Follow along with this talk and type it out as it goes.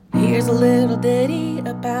Here's a little ditty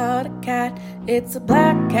about a cat. It's a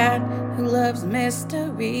black cat who loves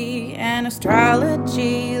mystery and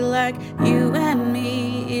astrology like you and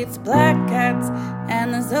me. It's black cats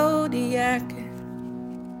and the Zodiac.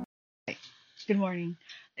 Good morning.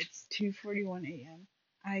 It's 2:41 a.m.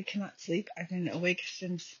 I cannot sleep. I've been awake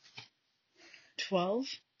since 12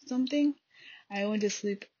 something. I went to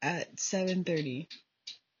sleep at 7:30.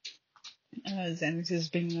 Xanax is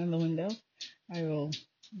banging on the window. I will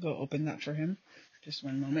go open that for him. Just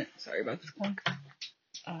one moment. Sorry about this clunk.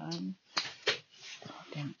 Damn.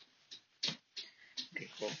 Okay,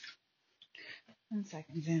 cool. 1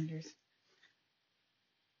 second, Xanders.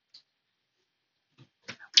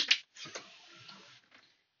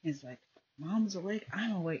 He's like, Mom's awake.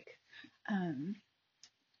 I'm awake.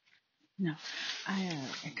 No,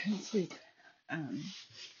 I couldn't sleep.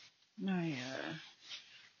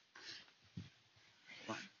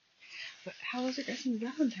 But how was your guys'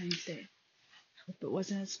 Valentine's Day? Hope it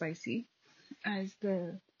wasn't as spicy as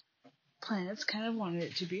the planets kind of wanted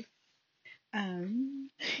it to be.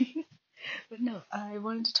 But no, I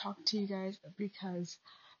wanted to talk to you guys because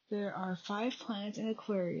there are 5 planets in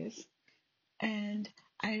Aquarius, and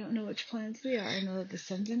I don't know which planets they are. I know that the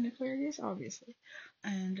sun's in Aquarius, obviously,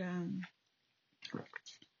 and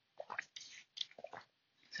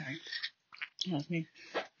sorry, that's me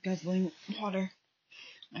guzzling water.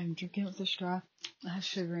 I'm drinking with a straw. It has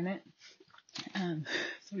sugar in it.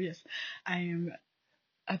 So yes, I am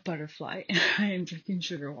a butterfly and I am drinking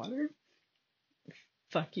sugar water.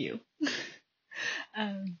 Fuck you.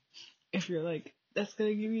 If you're like, that's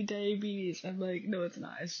gonna give you diabetes, I'm like, no, it's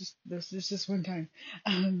not. It's just one time.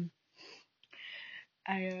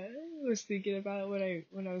 I was thinking about it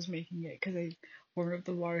when I was making it, because I warmed up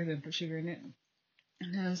the water, then put sugar in it,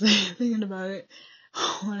 and I was thinking about it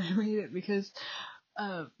when I made it, because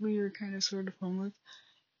we were kind of sort of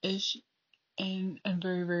homeless-ish and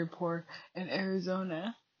very, very poor in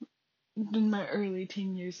Arizona in my early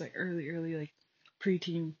teen years, like early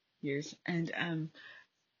preteen years, and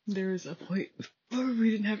there was a point where we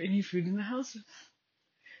didn't have any food in the house,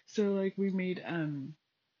 so like we made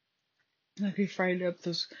we fried up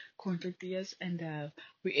those corn tortillas, and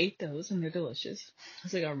we ate those, and they're delicious.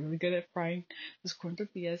 So I got really good at frying those corn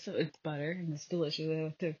tortillas, so it's butter and it's delicious. I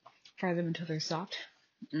have to fry them until they're soft.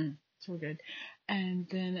 So good. And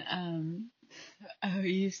then I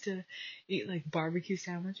used to eat like barbecue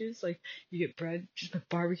sandwiches. Like, you get bread, just put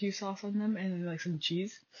barbecue sauce on them, and then like some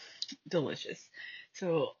cheese. Delicious.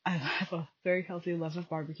 So I have a very healthy love of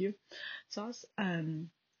barbecue sauce, and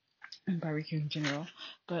barbecue in general.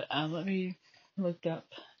 But let me look up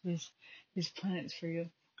these planets for you.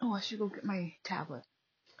 Oh, I should go get my tablet.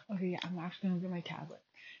 Okay, yeah, I'm actually gonna get my tablet,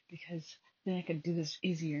 because then I could do this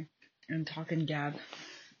easier and talk and gab.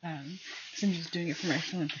 So I'm just doing it from my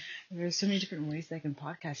phone. There's so many different ways that I can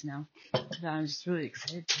podcast now that I'm just really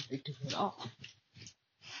excited to do it all.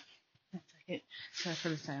 1 second. Sorry for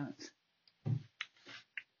the silence.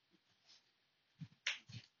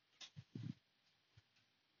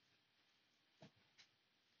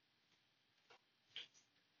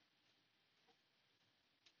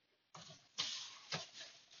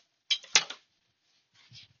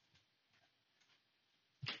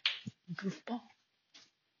 Goofball.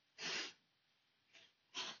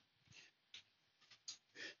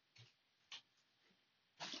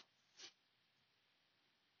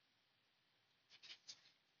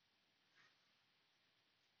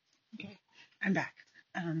 Okay, I'm back.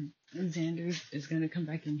 Xander is gonna come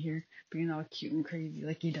back in here being all cute and crazy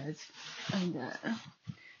like he does, and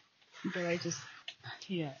but I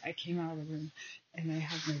came out of the room and I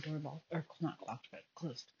have my door locked, or not locked, but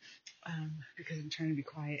closed, because I'm trying to be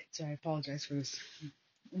quiet. So I apologize for this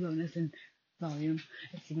lowness in volume.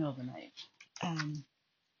 It's the middle of the night, and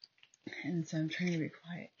so I'm trying to be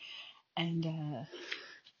quiet, and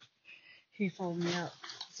he followed me out,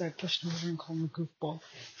 so I pushed him over and called him a goofball,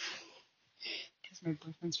 because my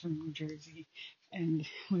boyfriend's from New Jersey, and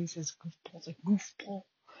when he says goofball, it's like goofball,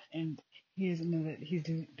 and he doesn't know that he's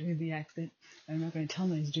doing the accent. I'm not going to tell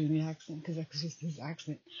him that he's doing the accent, because that's just his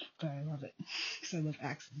accent, but I love it, because I love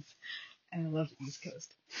accents, and I love the East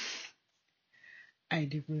Coast. I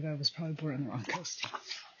do believe I was probably born on the wrong coast.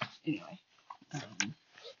 Anyway,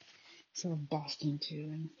 so Boston too,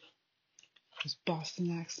 and those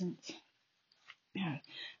Boston accents. Yeah,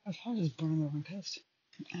 I was probably just born on the wrong coast.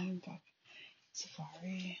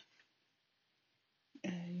 Safari.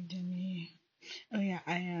 Udemy. Oh yeah,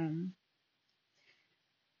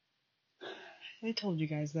 I told you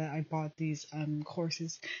guys that I bought these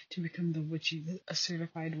courses to become a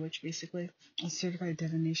certified witch, basically, a certified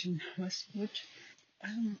divination witch.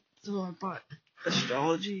 So I bought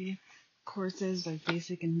astrology courses, like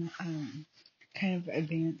basic and kind of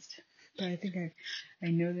advanced. But I think I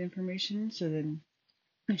know the information, so then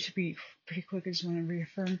it should be pretty quick. I just want to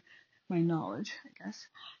reaffirm my knowledge, I guess.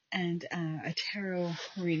 And a tarot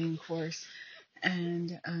reading course,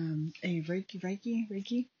 and a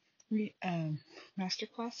Reiki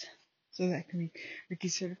masterclass, so that can be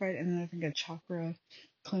Reiki certified. And then I think a chakra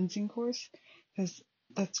cleansing course, because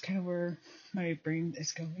that's kind of where my brain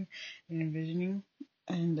is going and envisioning.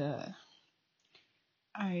 And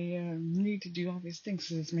I need to do all these things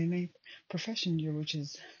because it's my ninth profession year, which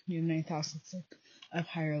is the ninth house of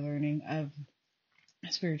higher learning, of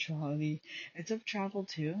spirituality. It's of travel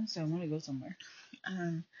too, so I want to go somewhere.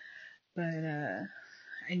 But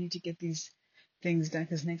I need to get these things done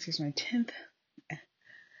because next year's my 10th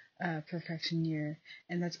perfection year,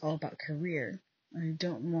 and that's all about career. I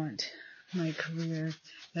don't want my career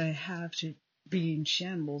that I have to be in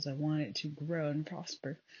shambles. I want it to grow and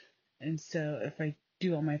prosper. And so if I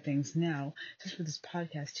do all my things now, just for this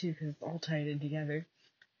podcast too, because it's all tied in together,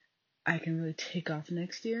 I can really take off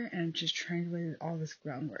next year, and I'm just trying to lay all this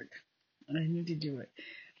groundwork. And I need to do it.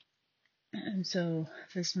 And so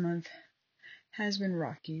this month has been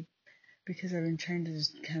rocky because I've been trying to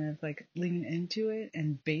just kind of like lean into it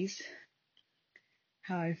and base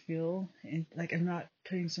how I feel. And like I'm not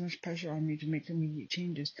putting so much pressure on me to make immediate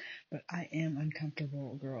changes, but I am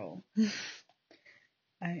uncomfortable, girl.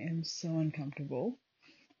 I am so uncomfortable.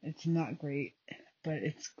 It's not great, but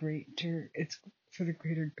it's it's for the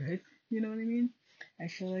greater good. You know what I mean? I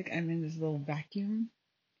feel like I'm in this little vacuum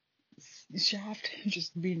shaft,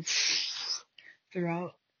 just being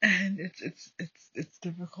throughout, and it's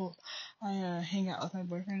difficult. I hang out with my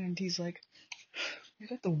boyfriend, and he's like, "You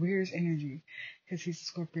got the weirdest energy," because he's a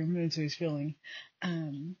Scorpio moon, so he's feeling,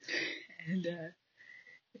 and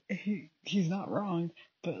he's not wrong,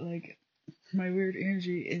 but like my weird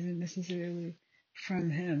energy isn't necessarily from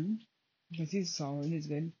him because he's solid, he's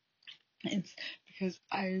good. It's because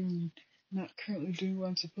I'm not currently doing what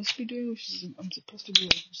I'm supposed to be doing, which is I'm supposed to be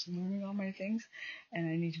like just learning all my things, and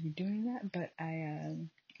I need to be doing that. But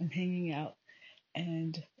I'm hanging out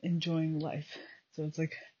and enjoying life. So it's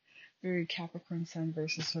like very Capricorn Sun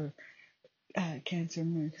versus sort of Cancer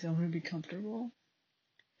Moon, because I want to be comfortable,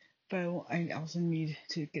 but I also need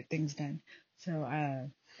to get things done. So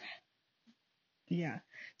yeah,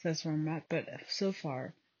 so that's where I'm at. But so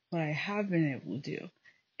far, what I have been able to do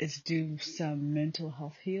is do some mental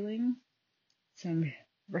health healing, some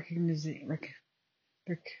recognition,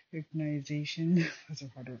 that's a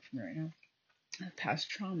hard word for me right now, of past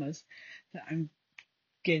traumas that I'm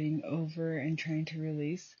getting over and trying to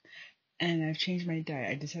release. And I've changed my diet.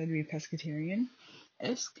 I decided to be a pescatarian.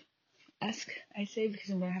 I say, because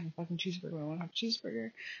I'm gonna have a fucking cheeseburger. I want to have a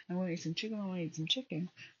cheeseburger. I want to eat some chicken. I want to eat some chicken.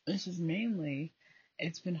 This is mainly,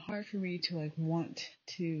 it's been hard for me to like want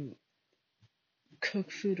to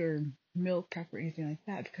cook food or meal prep or anything like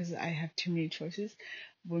that because I have too many choices.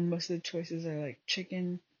 When most of the choices are like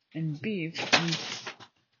chicken and beef, and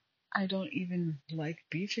I don't even like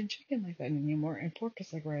beef and chicken like that anymore. And pork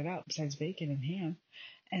is like right out besides bacon and ham.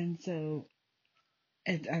 And so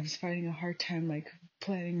I was finding a hard time like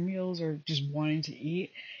planning meals or just wanting to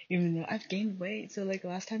eat, even though I've gained weight. So like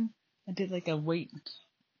last time I did like a weight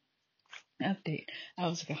update, I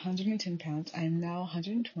was like 110 pounds. I am now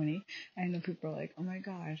 120. I know people are like, oh my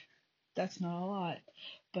god, that's not a lot,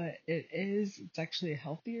 but it is. It's actually a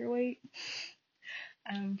healthier weight.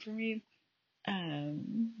 For me,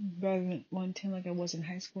 rather than 110 like I was in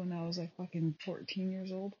high school, and I was like fucking 14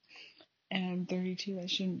 years old, and I'm 32. That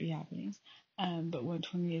shouldn't be happening. But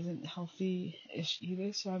 120 isn't healthy-ish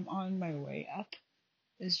either, so I'm on my way up.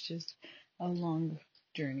 It's just a long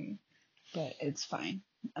journey, but it's fine.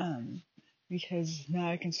 Because now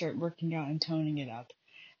I can start working out and toning it up,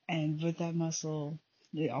 and with that muscle,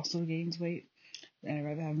 it also gains weight. And I'd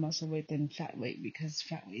rather have muscle weight than fat weight because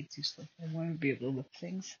fat weight's useless. I want to be able to lift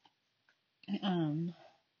things.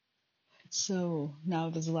 So now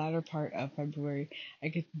this latter part of February, I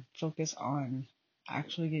could focus on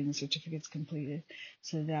actually getting the certificates completed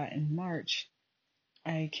so that in March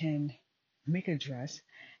I can make a dress,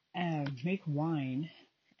 make wine,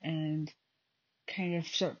 and kind of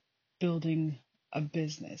start building a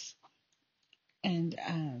business. And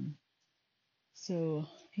so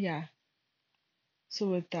yeah. So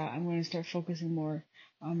with that, I'm going to start focusing more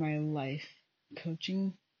on my life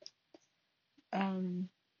coaching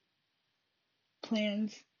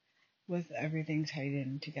plans with everything tied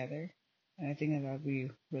in together. And I think that would be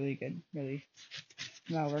really good.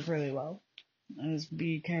 That'll work really well. And it'll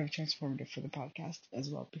be kind of transformative for the podcast as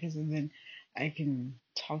well, because then I can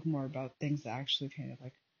talk more about things that actually kind of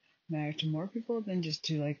like matter to more people than just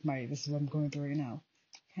to like this is what I'm going through right now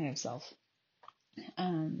kind of self.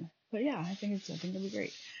 But yeah, I think it'll be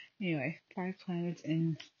great. Anyway, 5 planets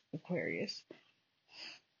in Aquarius.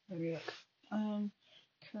 Let me look.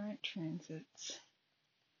 Current transits.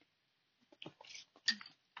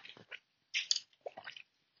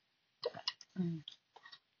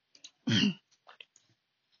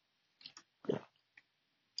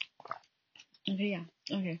 Okay, yeah.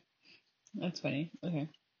 Okay. That's funny. Okay.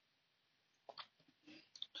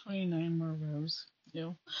 29 more rows.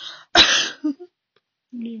 Ew.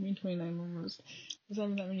 What do you mean 29 more rows? There's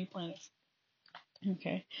not that many planets.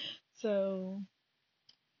 Okay. So,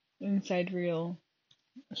 inside real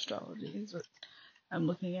astrology is what I'm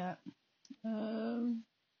looking at. No,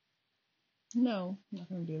 I'm not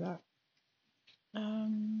going to do that.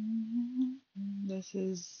 This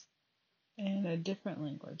is in a different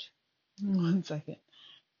language. 1 second.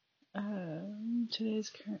 Today's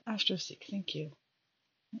current AstroSeek. Thank you.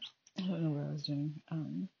 I don't know what I was doing.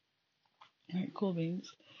 Alright, cool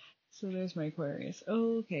beans. So there's my Aquarius.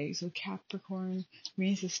 Oh, okay, so Capricorn.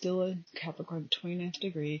 Venus is still a Capricorn, 29th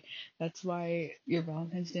degree. That's why your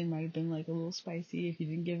Valentine's Day might have been like a little spicy if you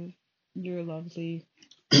didn't give your lovely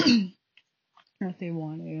what they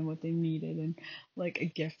wanted and what they needed, and like a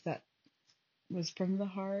gift that was from the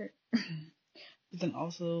heart, but then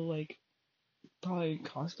also like probably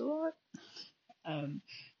cost a lot.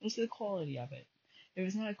 It's the quality of it. If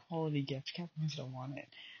it's not a quality gift, Capricorns don't want it.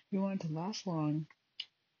 We want it to last long,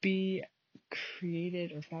 be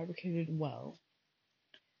created or fabricated well,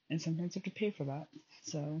 and sometimes you have to pay for that.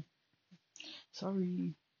 So,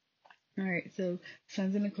 sorry. Alright, so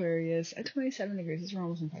Sun's in Aquarius at 27 degrees. It's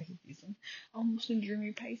almost in Pisces season. Almost in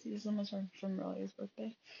dreamy Pisces, almost from Morelia's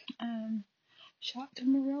birthday. Shout out to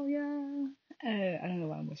Morelia. I don't know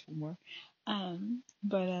why I'm whispering more.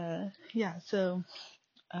 Yeah, so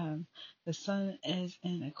the sun is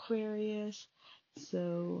in Aquarius,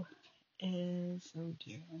 so is, oh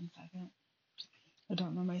dear, 1 second. I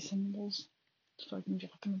don't know my symbols, so I can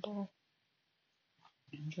dropping the ball.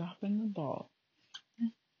 Dropping the ball.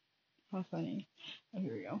 How funny. Oh,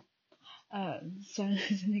 here we go. Sun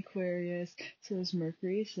is in Aquarius, so is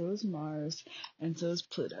Mercury, so is Mars, and so is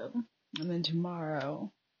Pluto. And then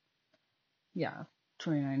tomorrow,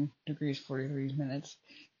 29 degrees, 43 minutes,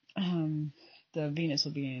 the Venus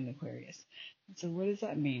will be in Aquarius. So what does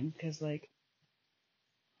that mean? Because, like,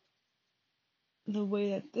 the way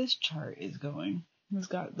that this chart is going, it's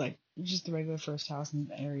got, like, just the regular first house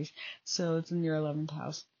in Aries. So it's in your 11th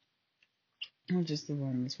house, which is the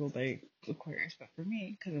one that's ruled by Aquarius. But for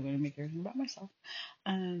me, because I'm going to make everything about myself,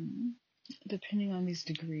 depending on these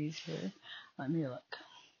degrees here, let me look.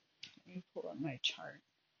 Let me pull up my chart.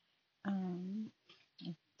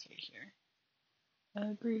 Let's see here.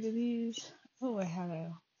 I agree to these. Oh,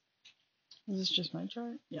 is this just my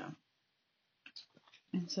chart? Yeah.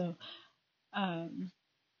 And so,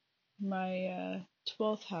 my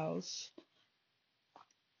 12th house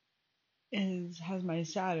has my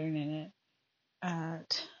Saturn in it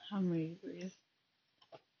at how many degrees?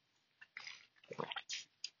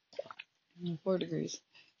 4 degrees.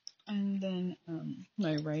 And then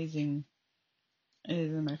my rising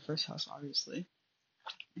is in my first house, obviously.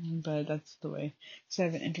 But that's the way. So I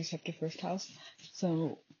have an intercepted first house.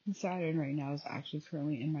 So Saturn right now is actually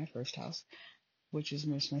currently in my first house, which is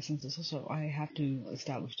most of my senses. So I have to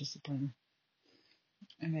establish discipline.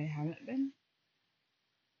 And I haven't been.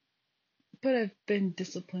 But I've been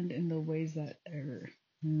disciplined in the ways that are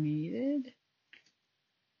needed.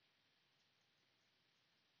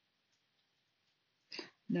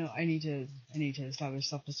 No, I need to establish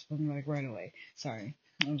self-discipline like right away. Sorry,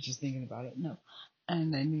 I was just thinking about it. No,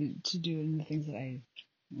 and I need to do the things that I'm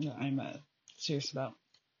serious about,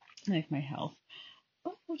 like my health,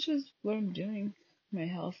 which is what I'm doing. My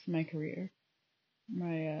health, my career,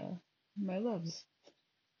 my loves,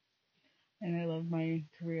 and I love my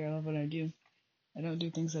career. I love what I do. I don't do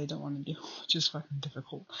things I don't want to do, which is fucking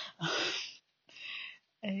difficult.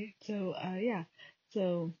 And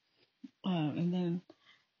then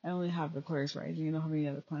I only have Aquarius rising. I don't have any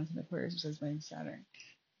other planets in Aquarius besides my Saturn.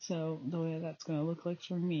 So the way that's going to look like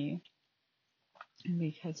for me,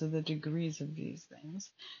 because of the degrees of these things.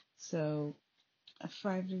 So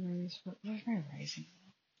 5 degrees. Where's my rising?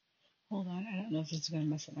 Hold on. I don't know if this is going to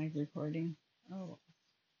mess up my recording. Oh,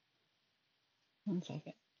 1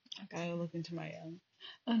 second. I gotta look into my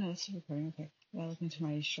oh no, it's recording. Okay, I gotta look into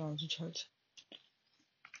my astrology charts.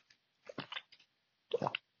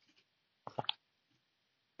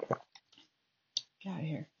 Get out of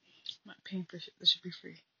here. I'm not paying for shit. This should be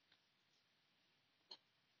free.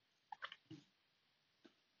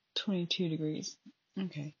 22 degrees.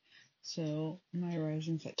 Okay. So my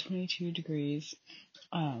rising's at 22 degrees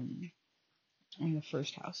in the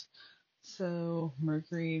first house. So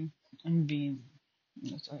Mercury and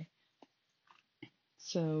Venus,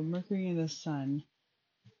 So Mercury and the Sun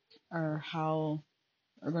are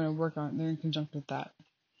going to work on. They're in conjunct with that,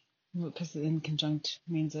 because in conjunct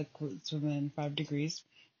means like it's within 5 degrees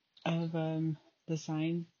of the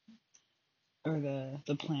sign or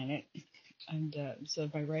the planet. And so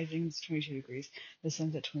if my rising is 22 degrees, the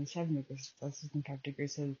Sun's at 27 degrees, that's within 5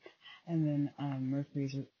 degrees. So, and then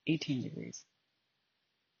Mercury's at 18 degrees.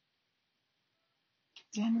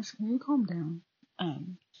 Janice, can you calm down?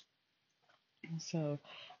 So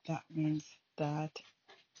that means that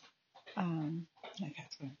my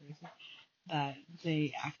cat's going crazy. That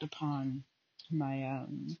they act upon my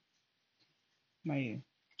my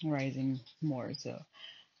rising more. So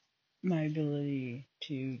my ability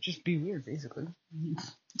to just be weird, basically,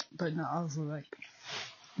 but also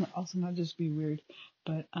not just be weird,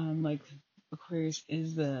 but like Aquarius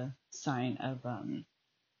is the sign of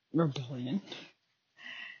rebellion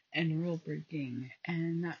and rule breaking,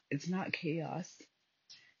 and it's not chaos,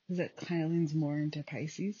 because that kind of leans more into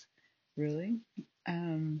Pisces, really.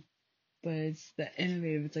 But it's the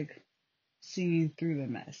innovative. It's like seeing through the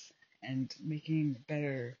mess and making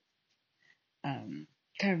better, kind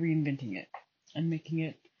of reinventing it and making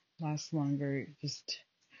it last longer. Just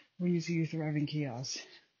when you see you thriving chaos,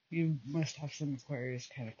 you must have some Aquarius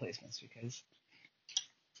kind of placements, because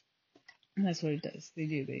that's what it does.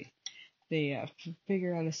 They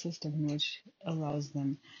figure out a system in which allows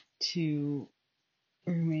them to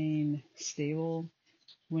remain stable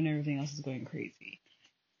when everything else is going crazy.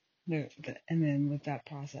 And then with that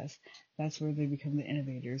process, that's where they become the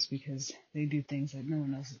innovators, because they do things that no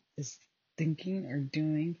one else is thinking or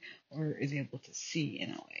doing or is able to see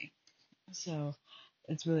in a way. So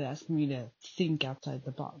it's really asking me to think outside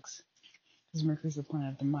the box, because Mercury's the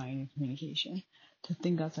planet of the mind and communication, to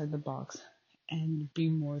think outside the box and be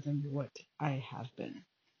more than what I have been.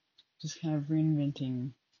 Just kind of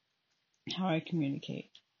reinventing how I communicate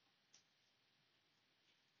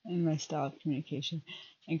and my style of communication,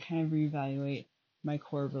 and kind of reevaluate my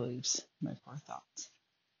core beliefs, my core thoughts,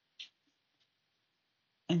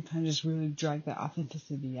 and kind of just really drag that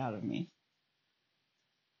authenticity out of me.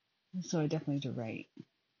 So I definitely need to write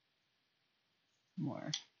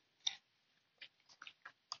more.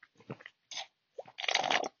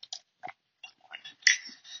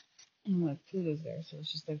 And like Pluto's there, so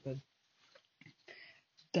it's just like the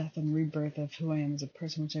death and rebirth of who I am as a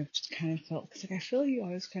person, which I've just kind of felt, because like I feel you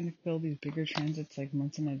always kind of feel these bigger transits like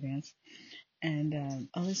months in advance, and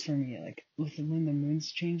at least for me, like when the moon's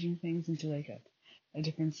changing things into like a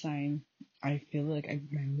different sign, I feel like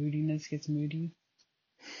my moodiness gets moody,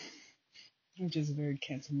 which is a very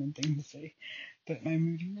Cancer moon thing to say, but my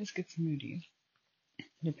moodiness gets moody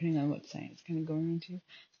depending on what sign it's kind of going into.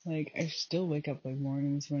 Like, I still wake up like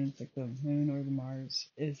mornings when it's like the moon or the Mars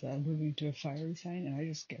is moving to a fiery sign, and I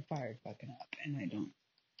just get fired fucking up, and I don't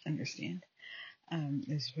understand. I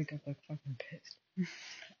just wake up like fucking pissed.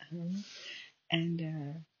 And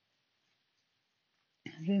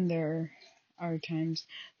then there are times,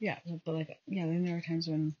 then there are times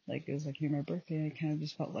when like it was like near my birthday, and I kind of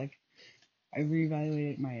just felt like I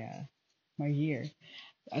reevaluated my year,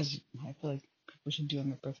 as I feel like people should do on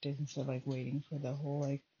their birthdays instead of like waiting for the whole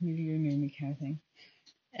like new year, new me kind of thing.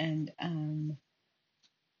 And I'm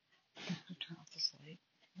gonna turn off this light.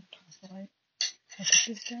 I put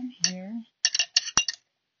this down here.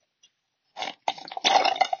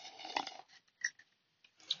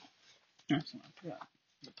 That's not put up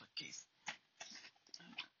the bookcase.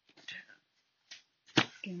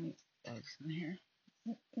 Give me bugs in here.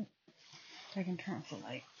 I can turn off the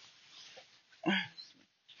light.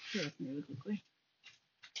 Here with me really quickly.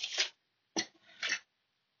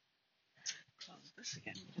 Close this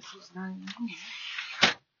again. This is not even here.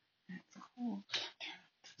 It's cold. Turn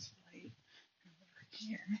off this light over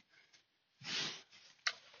here.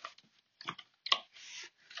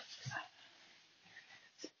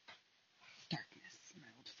 Darkness, my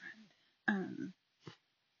old friend.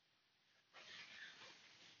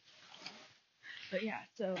 But yeah,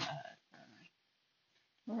 so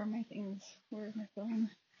where are my things? Where's my phone?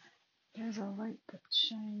 There's a light that's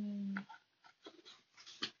shining.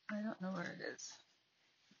 I don't know where it is.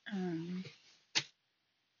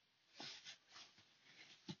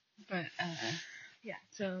 But yeah,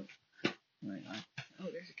 so oh my god. Oh,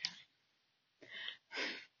 there's a cat.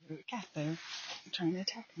 There's a cat there trying to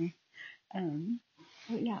attack me.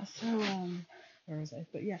 But yeah, so where was I?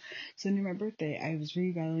 But yeah, so near my birthday I was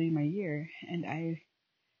reevaluating my year, and I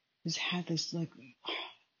just had this like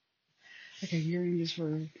a yearning just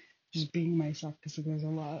for just being myself, because there's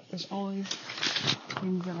always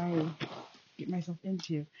things that I get myself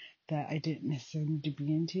into that I didn't necessarily need to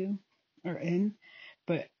be into or in,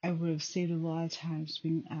 but I would have saved a lot of times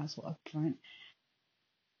being an asshole up front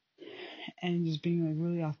and just being like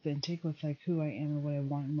really authentic with like who I am and what I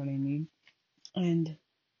want and what I need. And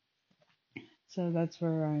so that's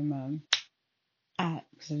where I'm at,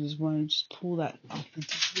 because I just want to just pull that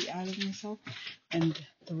authenticity out of myself, and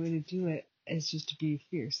the way to do it is just to be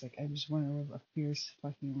fierce. Like, I just want to live a fierce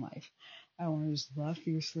fucking life. I want to just love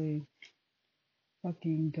fiercely,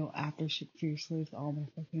 fucking go after shit fiercely with all my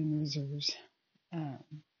fucking reserves, and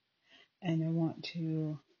I want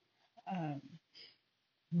to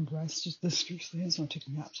rest just as fiercely. I just want to take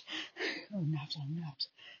naps. naps on naps.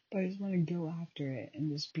 But I just want to go after it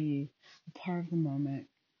and just be a part of the moment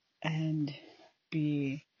and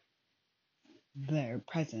be there,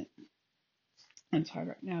 present. And it's hard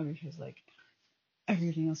right now because, like,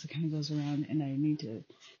 everything else that kind of goes around, and I need to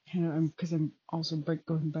kind of, because I'm also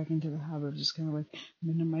going back into the habit of just kind of like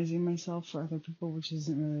minimizing myself for other people, which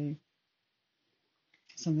isn't really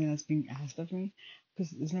something that's being asked of me,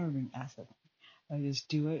 because it's never being asked of me. I just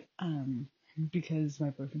do it because my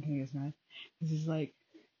boyfriend kind of gets mad, because he's like,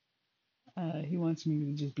 he wants me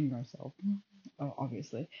to just be myself,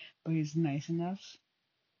 obviously, but he's nice enough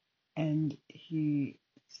and he's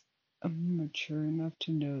mature enough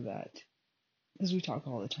to know that, because we talk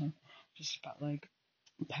all the time just about like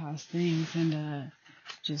past things and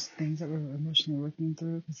just things that we're emotionally working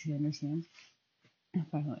through, because he understands. I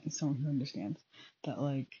finally someone who understands that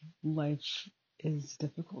like life is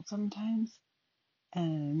difficult sometimes,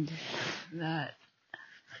 and that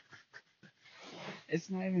it's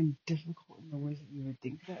not even difficult in the ways that you would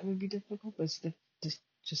think that it would be difficult, but it's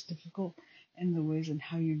just difficult in the ways and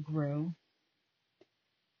how you grow,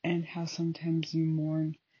 and how sometimes you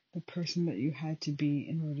mourn the person that you had to be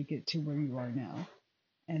in order to get to where you are now.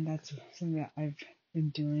 And that's something that I've been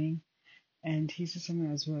doing. And he said something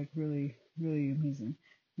that was like really, really amazing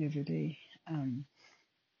the other day.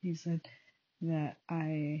 He said that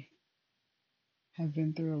I have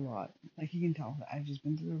been through a lot. Like, you can tell that I've just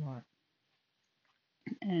been through a lot.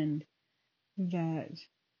 And that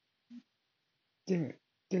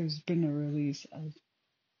there's been a release of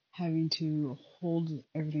having to hold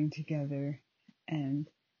everything together, and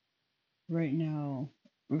right now,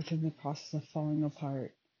 within the process of falling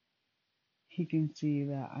apart, he can see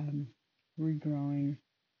that I'm regrowing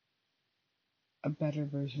a better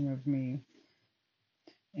version of me,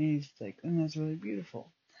 and he's like, and that's really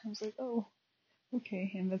beautiful. I was like, oh,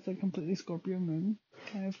 okay, and that's a completely Scorpio moon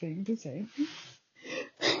kind of thing to say.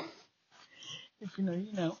 If you know,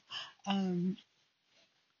 you know.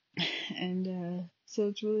 So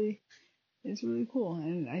it's really cool,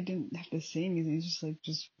 and I didn't have to say anything. It's just like,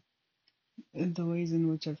 just the ways in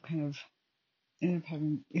which I've kind of ended up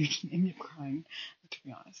crying, to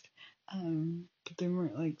be honest. But they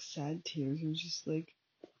weren't like sad tears. It was just like,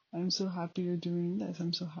 I'm so happy you're doing this.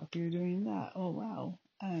 I'm so happy you're doing that. Oh wow.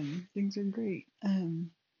 Things are great. I've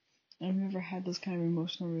never had those kind of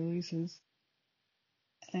emotional releases,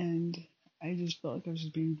 and I just felt like I was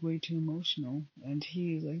just being way too emotional. And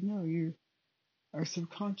he's like, no, you are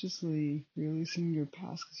subconsciously releasing your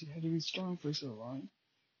past because you had to be strong for so long.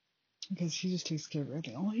 Because he just takes care of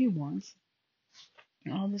everything. All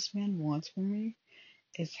this man wants from me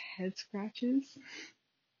is head scratches,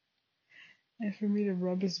 and for me to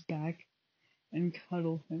rub his back and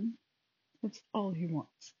cuddle him. That's all he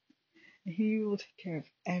wants. He will take care of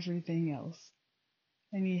everything else.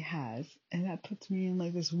 And he has. And that puts me in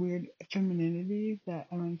like this weird femininity that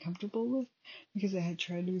I'm uncomfortable with, because I had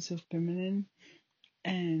tried to be so feminine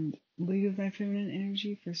and lead with my feminine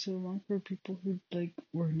energy for so long for people who like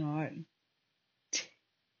were not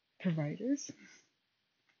providers.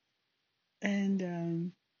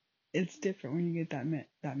 And it's different when you get that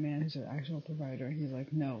man who's an actual provider. He's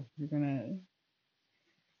like, no,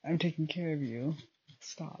 I'm taking care of you.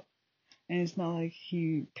 Stop. And it's not like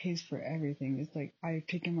he pays for everything. It's like, I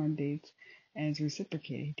take him on dates, and it's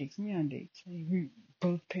reciprocated. He takes me on dates. We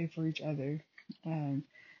both pay for each other.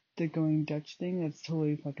 The going Dutch thing, that's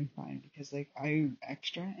totally fucking fine, because like, I'm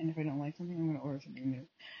extra, and if I don't like something, I'm gonna order something new.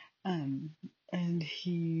 And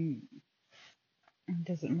he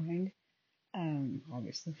doesn't mind.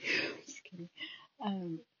 Obviously, just kidding.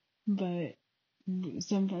 But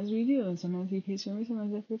sometimes we do, and sometimes he pays for me,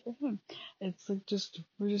 sometimes I pay for him. It's like,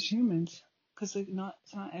 we're just humans, because like,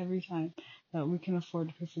 it's not every time that we can afford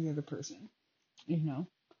to pay for the other person, you know.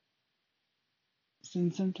 So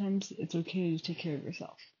sometimes it's okay to just take care of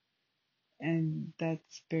yourself, and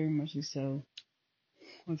that's very much so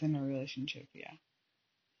within our relationship, yeah.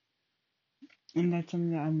 And that's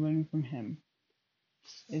something that I'm learning from him,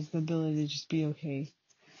 is the ability to just be okay,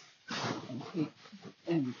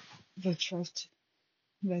 and the trust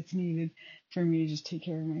that's needed for me to just take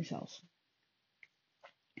care of myself,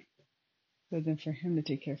 but then for him to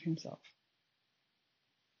take care of himself.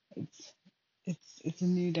 It's it's a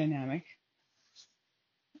new dynamic,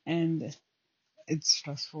 and it's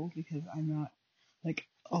stressful because I'm not, like,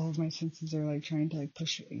 all of my senses are like trying to like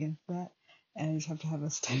push against that, and I just have to have a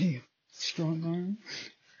steady, strong arm,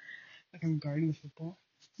 like I'm guarding the football,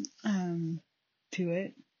 to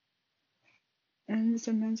it. And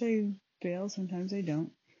sometimes I fail, sometimes I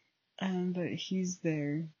don't, but he's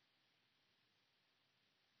there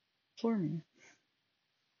for me,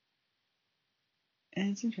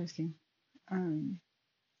 and it's interesting. Um,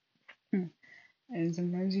 and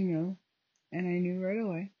sometimes and I knew right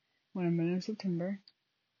away when I met him in September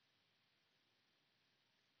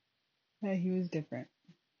that he was different.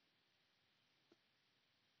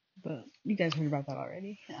 But you guys heard about that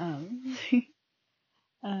already.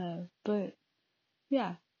 But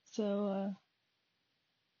yeah, so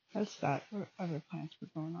that's that. What other plans were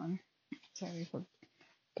going on? Sorry if I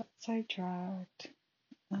got sidetracked.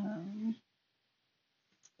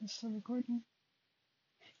 Is still recording?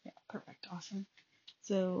 Yeah, perfect, awesome.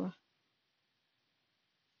 So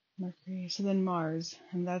Mercury, so then Mars,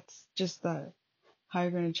 and that's just that, how you're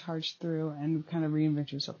going to charge through and kind of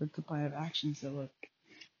reinvent yourself with the plan of action. So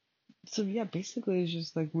yeah, basically it's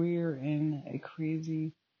just like we're in a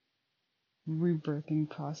crazy rebirthing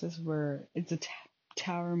process where it's a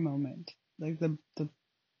tower moment. Like the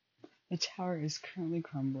tower is currently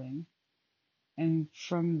crumbling, and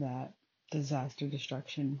from that disaster,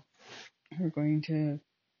 destruction, we're going to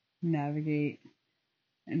navigate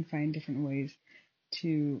and find different ways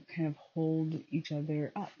to kind of hold each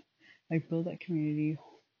other up, like build that community,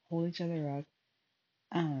 hold each other up,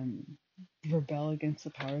 um, rebel against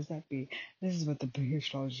the powers that be. This is what the big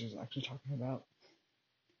astrologer is actually talking about.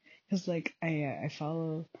 Because, like, I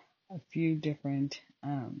follow a few different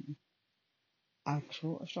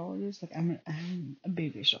actual astrologers. Like, I'm a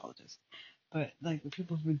baby astrologist, but like the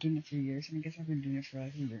people who've been doing it for years, and I guess I've been doing it for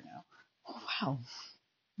like a year now. Oh wow!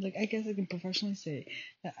 Like, I guess I can professionally say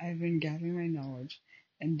that I've been gathering my knowledge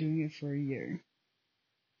and doing it for a year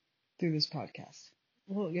through this podcast.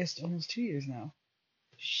 Well, I guess almost 2 years now.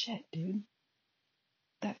 Shit, dude,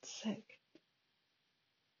 that's sick.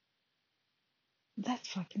 That's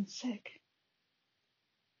fucking sick.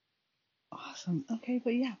 Awesome. Okay,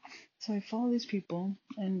 but yeah. So I follow these people,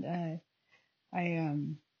 and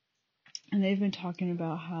and they've been talking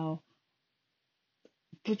about how,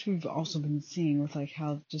 which we've also been seeing with like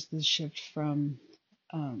how just the shift from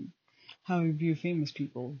how we view famous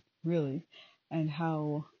people, really, and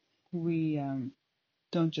how we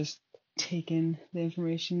don't just take in the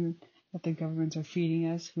information that the governments are feeding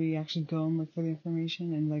us. We actually go and look for the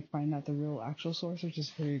information and like find out the real actual source, which is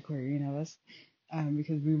very Aquarian of us.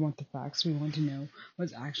 Because we want the facts, we want to know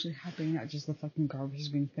what's actually happening, not just the fucking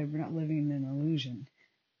garbage being fed. We're not living in an illusion,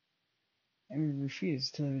 and we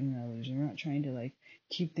refuse to live in an illusion. We're not trying to like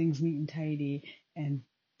keep things neat and tidy and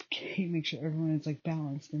make sure everyone is like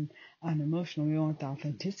balanced and unemotional. We want the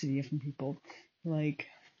authenticity from people. Like,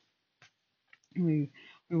 we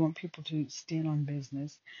want people to stand on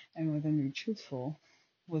business, and we want them to be truthful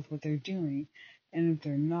with what they're doing. And if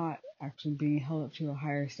they're not actually being held up to a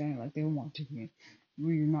higher standard like they want to be,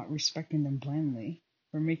 we're not respecting them blindly.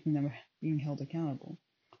 We're making them being held accountable.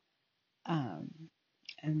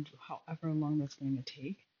 And however long that's going to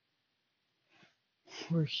take,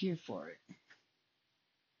 we're here for it.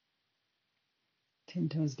 10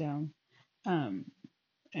 toes down.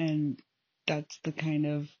 And that's the kind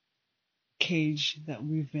of cage that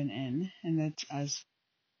we've been in, and that's us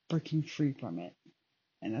breaking free from it.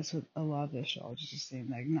 And that's what a lot of the astrologers are saying.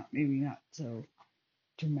 Like, maybe not so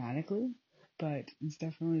dramatically, but it's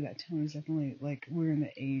definitely, that tone is definitely like we're in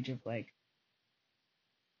the age of like,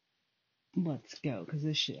 let's go, because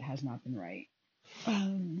this shit has not been right.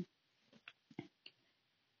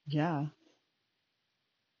 Yeah.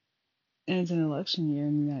 And it's an election year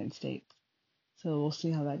in the United States, so we'll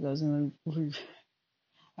see how that goes. And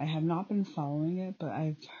I have not been following it, but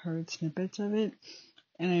I've heard snippets of it,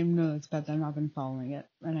 and I know it's bad that I've not been following it,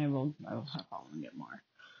 and I will start following it more.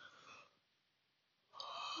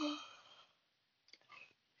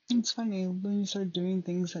 It's funny when you start doing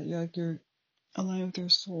things that you're aligned with your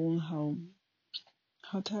soul, and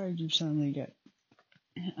how tired you suddenly get.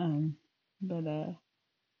 But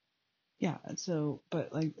yeah. So,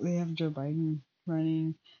 but like they have Joe Biden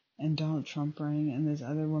running and Donald Trump running and this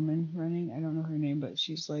other woman running. I don't know her name, but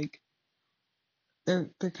she's like,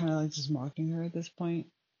 they're kind of like just mocking her at this point.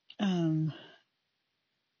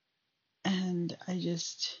 I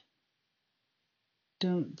just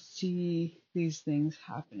don't see these things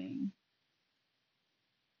happening.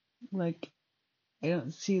 Like, I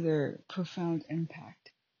don't see their profound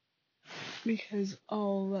impact. Because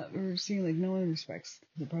all that we're seeing, like, no one respects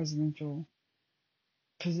the presidential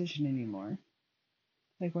position anymore.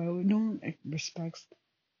 Like, why would no one respects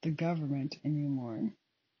the government anymore?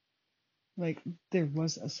 Like, there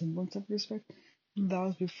was a semblance of respect. That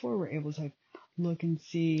was before we're able to, like, look and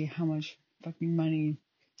see how much fucking money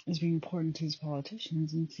is being poured into these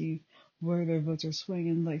politicians and see where their votes are swinging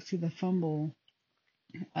and, like, see the fumble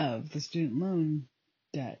of the student loan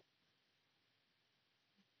debt.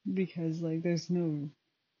 Because, like, there's no,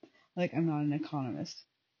 like, I'm not an economist,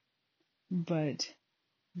 but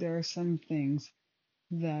there are some things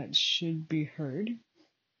that should be heard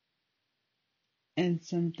and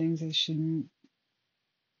some things that shouldn't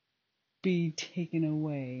be taken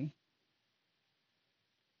away.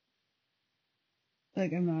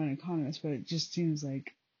 Like, I'm not an economist, but it just seems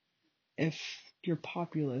like if your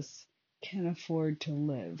populace can't afford to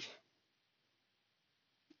live,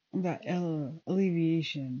 that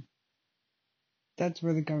alleviation, that's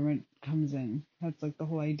where the government comes in. That's like the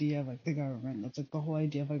whole idea of like the government. That's like the whole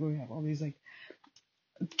idea of like we have all these like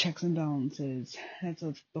checks and balances. That's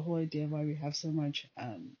like the whole idea of why we have so much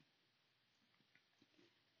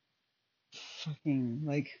fucking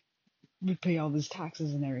like we pay all these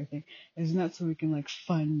taxes and everything. It's not so we can like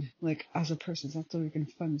fund like as a person. It's not so we can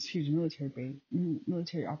fund this huge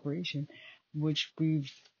military operation, which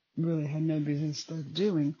we've really had no business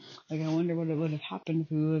doing. Like I wonder what it would have happened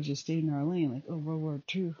if we would have just stayed in our lane. Like World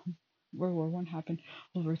War One happened,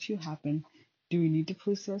 World War Two happened. Do we need to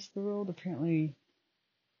police the rest of the world? Apparently,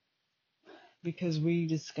 because we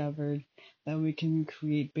discovered that we can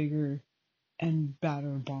create bigger and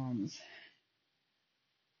badder bombs.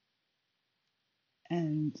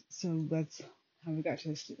 And so that's how we got to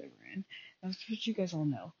the state that we're in. That's what you guys all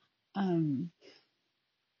know.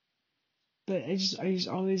 But I just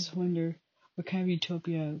always wonder what kind of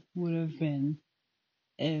utopia would have been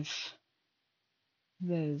if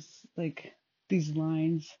there's like these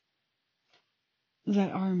lines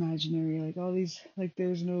that are imaginary, like all these, like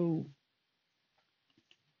there's no,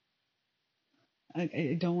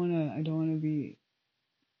 I don't wanna be.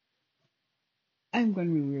 I'm going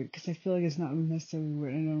to be weird because I feel like it's not necessarily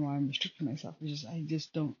weird. I don't know why I'm restricting myself. I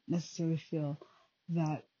just don't necessarily feel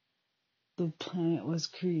that the planet was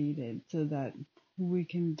created so that we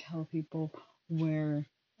can tell people where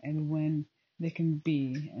and when they can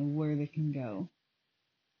be and where they can go.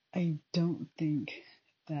 I don't think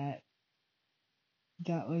that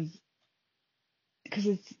was because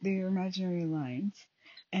it's their imaginary lines,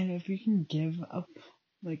 and if you can give up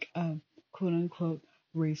like a quote unquote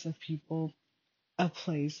race of people a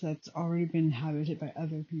place that's already been inhabited by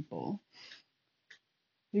other people,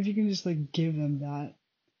 if you can just like give them that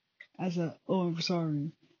as a I'm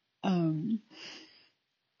sorry, and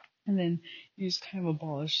then you just kind of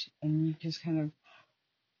abolish and you just kind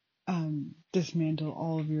of dismantle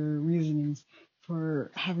all of your reasonings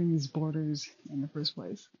for having these borders in the first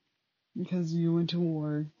place, because you went to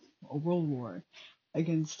war, a world war,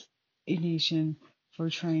 against a nation for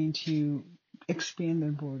trying to expand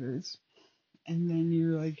their borders, and then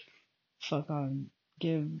you're like, fuck on,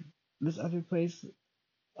 give this other place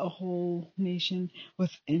a whole nation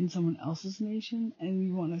within someone else's nation, and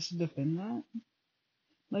you want us to defend that?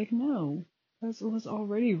 Like, no, that's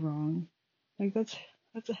already wrong. Like, that's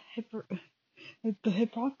a the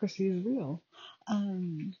hypocrisy is real.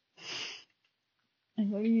 And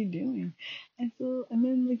what are you doing? And so, and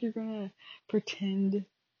then like you're gonna pretend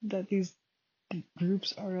that these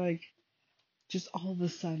groups are like just all of a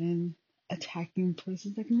sudden attacking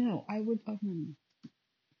places. Like, no, I would.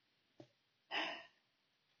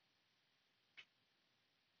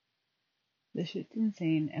 This shit's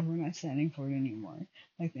insane, and we're not standing for it anymore.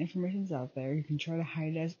 Like, the information's out there. You can try to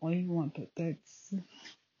hide it as all you want, but that's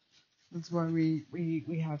why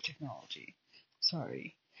we have technology.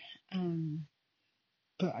 Sorry.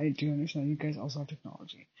 But I do understand you guys also have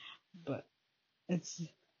technology. But it's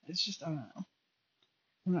just, I don't know.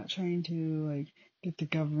 I'm not trying to like get the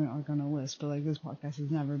government on a list, but like this podcast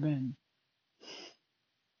has never been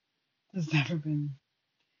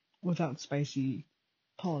without spicy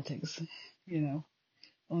politics. You know,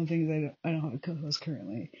 only thing is I don't have a co-host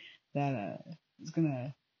currently that is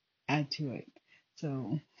gonna add to it.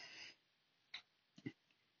 So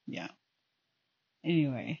yeah.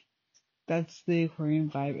 Anyway, that's the Aquarian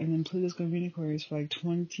vibe, and then Pluto's gonna be in Aquarius for like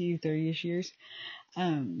 20, 30ish years.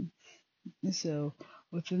 So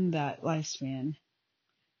within that lifespan,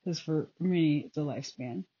 because for me it's a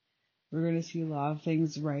lifespan, We're going to see a lot of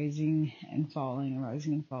things rising and falling,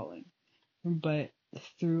 rising and falling. But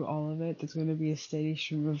through all of it, there's going to be a steady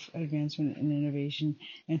stream of advancement and innovation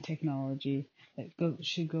and technology that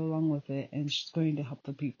should go along with it, and it's going to help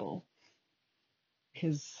the people.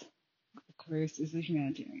 Because Aquarius is a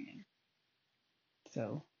humanitarian.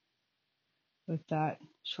 So, with that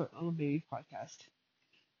short little baby podcast,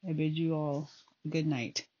 I bid you all a good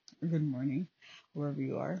night or good morning, wherever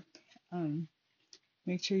you are.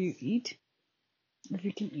 Make sure you eat if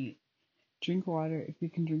you can eat. Drink water if you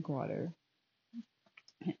can drink water.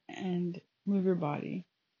 And move your body,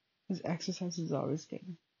 because exercise is always good.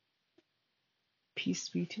 Peace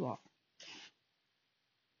be to all.